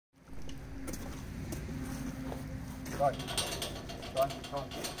Rồi. Rồi, không.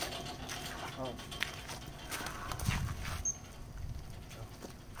 Không.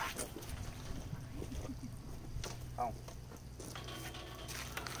 Không.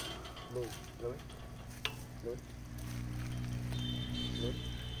 Lùi, lùi. Lùi. Lùi.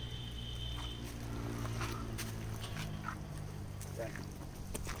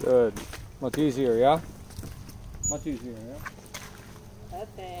 Good. Much easier, yeah? Much easier, yeah?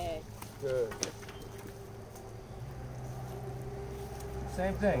 Perfect. Good.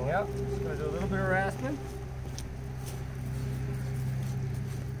 Same thing, yep. Just gonna do a little bit of rasping.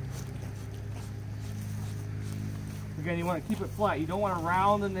 Again, you want to keep it flat. You don't want to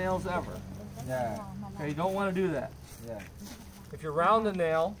round the nails ever. Yeah. Okay, you don't want to do that. Yeah. If you round the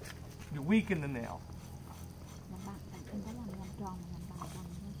nail, you weaken the nail.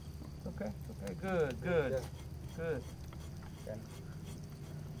 Okay, okay, good, good, good.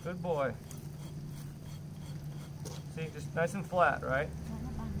 Good boy. See, just nice and flat, right?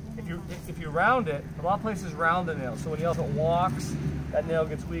 If you round it, a lot of places round the nail. So when the elephant walks, that nail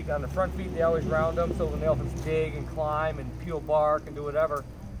gets weak. On the front feet, they always round them, so when the elephants dig and climb and peel bark and do whatever,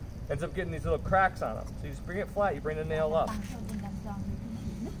 ends up getting these little cracks on them. So you just bring it flat, you bring the nail up.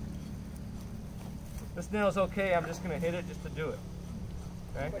 This nail's okay, I'm just gonna hit it just to do it.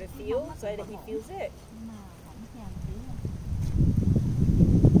 Okay? What it feels, so that he feels it.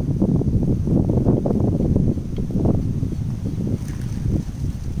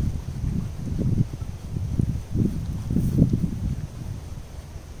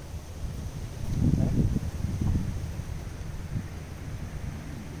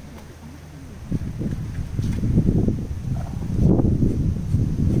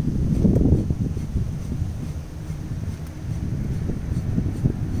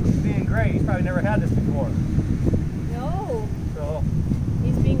 Great. He's probably never had this before. No. So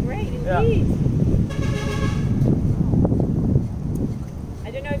he's been great indeed. Yeah.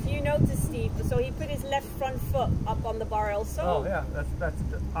 I don't know if you noticed, Steve, so he put his left front foot up on the bar also. Oh yeah, that's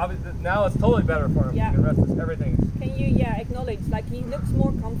obviously now it's totally better for him. Yeah. The rest is everything. Can you acknowledge, like, he looks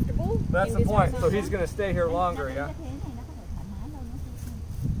more comfortable? That's the point. So he's going to stay here longer, yeah.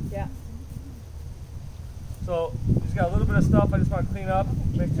 Yeah. So he's got a little bit of stuff I just want to clean up.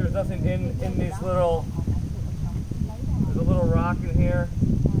 Make sure there's nothing in these little. There's a little rock in here.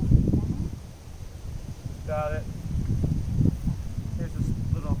 Got it. Here's this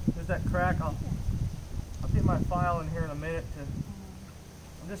little. Here's that crack. I'll get my file in here in a minute to.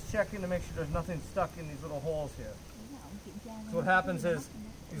 I'm just checking to make sure there's nothing stuck in these little holes here. So what happens is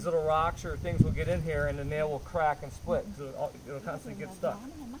these little rocks or things will get in here and the nail will crack and split. So it'll constantly get stuck.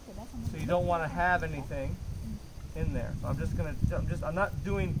 So you don't want to have anything in there. So I'm not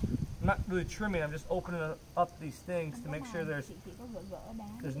really trimming, I'm just opening up these things to make sure there's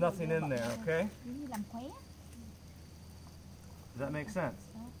nothing in there, okay? Does that make sense?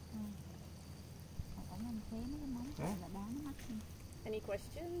 Okay. Any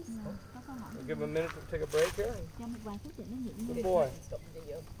questions? We'll give him a minute to take a break here. Good boy. Stop the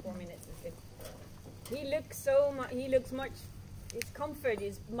video. 4 minutes is good. He looks much. His comfort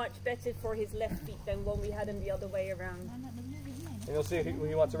is much better for his left feet than when we had him the other way around. And you'll see when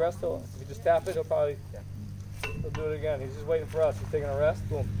he wants a rest, if you just tap it, he'll do it again. He's just waiting for us. He's taking a rest.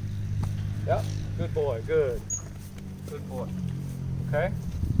 Boom. Yep. Good boy. Good. Good boy. Okay.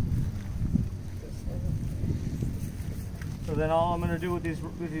 So then all I'm going to do with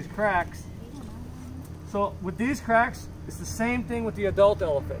these cracks. So with these cracks, it's the same thing with the adult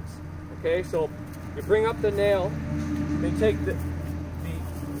elephants. Okay. So you bring up the nail. Then take the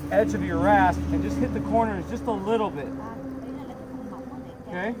edge of your rasp and just hit the corners just a little bit.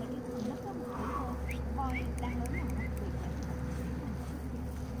 Okay?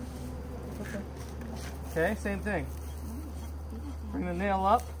 Okay, same thing. Bring the nail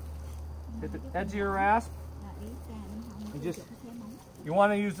up, hit the edge of your rasp. You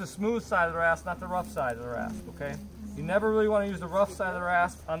want to use the smooth side of the rasp, not the rough side of the rasp, okay? You never really want to use the rough side of the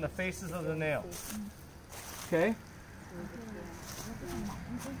rasp on the faces of the nails. Okay?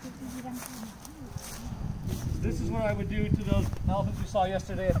 This is what I would do to those elephants we saw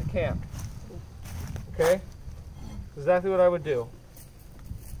yesterday at the camp. Okay? Exactly what I would do.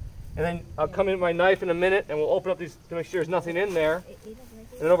 And then I'll come in with my knife in a minute and we'll open up these to make sure there's nothing in there.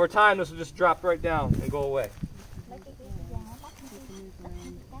 And then over time this will just drop right down and go away.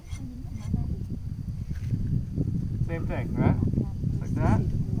 Same thing, right? Like that.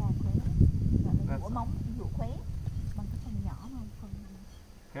 That's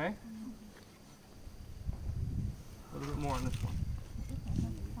okay? A little bit more on this one.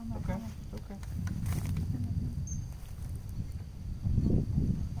 Okay? Okay.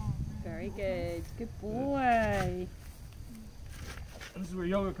 Very good. Good boy. This is where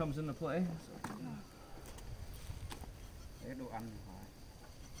yoga comes into play. Để đồ ăn hỏi.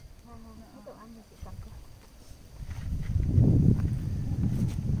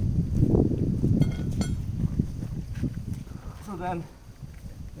 So then,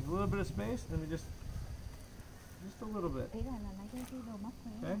 take a little bit of space, then we just a little bit. Ý là lấy cái đồ móc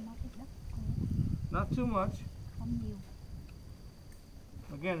khóe, Okay. móc cái đất Not too much. không nhiều.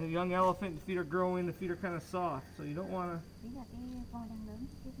 Again, a young elephant, the feet are growing, the feet are kind of soft, so you don't want to. Ý là cái voi đang lớn,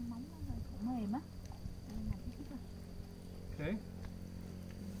 cái móng nó hơi cũng mềm á. Nên là cái này. Okay.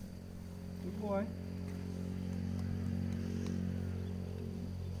 Good boy.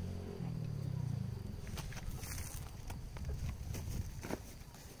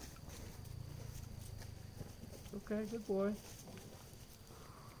 Okay, good boy.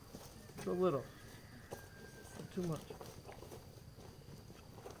 Just a little. Not too much.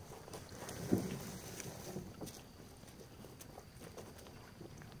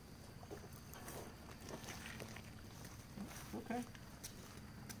 Okay.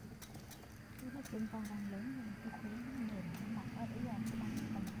 Cái chân con đang lớn rồi, cái khóe nó mềm, nó mỏng ở đấy là nó đang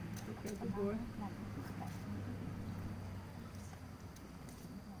cầm. Okay, good boy.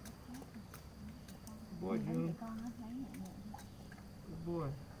 Good boy, June. Con nó lấy nhẹ nhẹ. Good boy.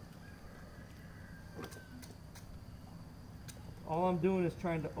 All I'm doing is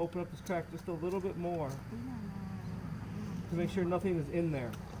trying to open up this crack just a little bit more Ý là to make sure nothing is in there.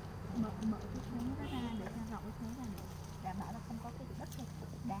 mở cái khóe đó ra để cho rộng cái khóe ra để đảm bảo là không có cái đất hay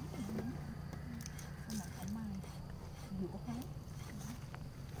đá gì nữa. Xong rồi không mài dũa khóe.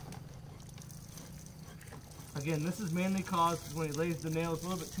 Again, this is mainly caused when he lays the nails a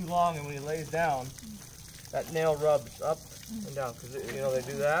little bit too long, and when he lays down, that nail rubs up and down because you know they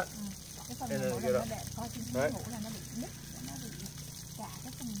do that. Cái phần And này then mỗi get lần up. nó để coi trên Right. ngủ là nó bị nứt, nó bị cả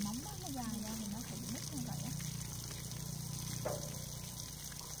cái phần móng nó dài ra thì nó sẽ bị nứt như vậy á.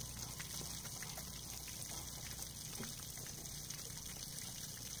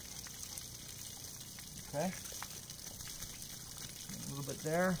 Okay. A little bit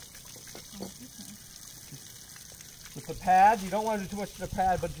there. Còn tiếp nữa. With the pad, you don't want to do too much to the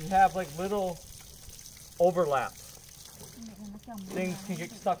pad, but you have like little overlaps. Như vậy là nó chồng lên Things là can nó get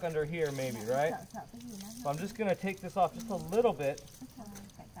bị- stuck under here maybe, right? sợ cái gì nó So I'm just gonna take this off just a little bit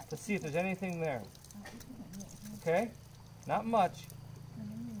cạy cạy to see if there's anything there. ít cái nhẹ nhẹ thôi, Okay? Not much. đừng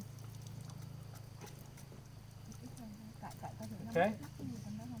có nhiều. Ít thôi, cạy cạy coi thử nó Okay. mắc cái gì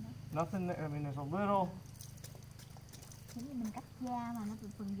trong đó không á. Nothing there. I mean, there's a little. Giống như mình cắt da mà nó bị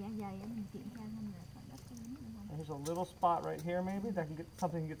phần da dày á, mình kiểm tra xem là phần đất có dính được không. There's a little spot right here maybe that can get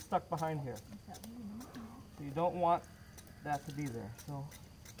something can get stuck behind here. Mình sợ cái gì nó mắc không á. So you don't want that to be there. So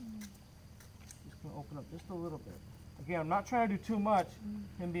just gonna open up just a little bit. Again, I'm not trying to do too much.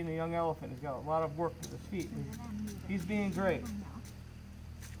 Him being a young elephant, he's got a lot of work with his feet. Mình đã làm nhiều rồi. He's being great. Phần nhỏ.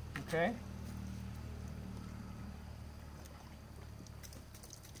 Okay?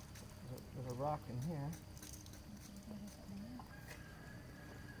 There's a rock in here.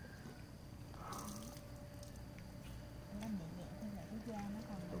 Làm nhẹ nhẹ thôi là cái da nó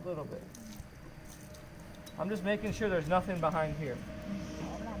còn A little bit. I'm just making sure there's nothing behind here.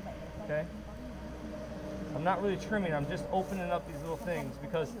 để làm vậy để coi Okay. không có cái gì. I'm not really trimming, I'm just opening up these little things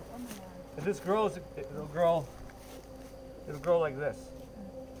because Ví dụ mà là- if this grows, it'll grow like this.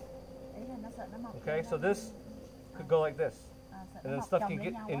 ý là nó sợ nó mọc Okay, lên so đó. this could go like this. Sợ And nó then mọc stuff chồng can lên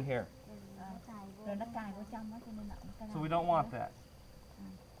get nhau in á. here. Rồi nó cài vô trong á, cho nên là cái So này we don't want that.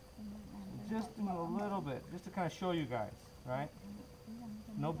 cho nên làm cho nó Just do a little bit, just to kind of show you guys, right? ý là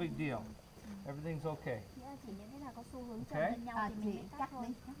nó No big deal. Everything's okay. Chỉ những cái nào có xu hướng Okay. chồng lên nhau à, thì chị mình mới cắt cắt thôi.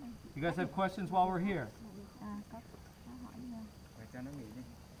 đi cắt đi. You guys have questions while we're here? Có hỏi nữa. Để cho nó nghỉ đi.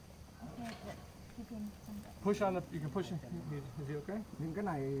 Ok, thì thêm xong rồi. Push on the, you can push it. Is he okay? Những cái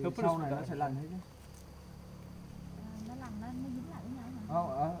này He'll put sau his này foot nó down. sẽ lành hết chứ. Nó làm nó dính lại với nhau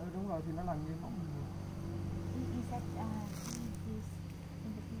mà. Đúng rồi thì nó lành như móng. He said this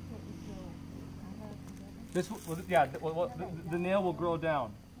in the future it will cover together. This, yeah, the nail will grow down.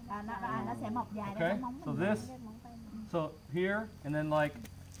 Nó sẽ mọc dài Okay, ra cái móng so mình. this, so here, and then like,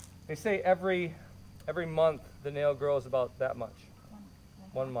 they say every month the nail grows about that much.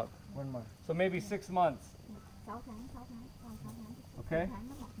 1 month. Vâng mà. So maybe 6 months, 6 tháng, 6 tháng, sau 6 tháng. okay? 6 tháng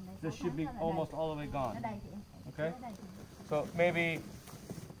nó mọc đến This 6 should be tháng là almost đầy. all the way Nó gone. đầy chị. Okay. Nó đầy chị. So maybe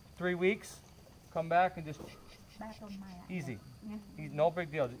 3 weeks, come back and just 3 tuần mài lại. easy. Nha. No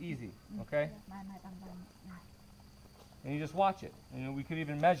big deal, just easy, okay? Mài tầm tầm. And you just watch it. You know, we could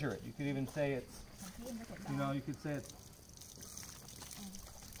even measure it. You could even say it's, Thậm chí nó sẽ you đỏ. know, you could say it's,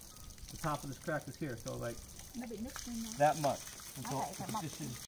 the top of this crack is here, so like Nó bị nứt lên nhau. that much. And Nó so phải it's mọc just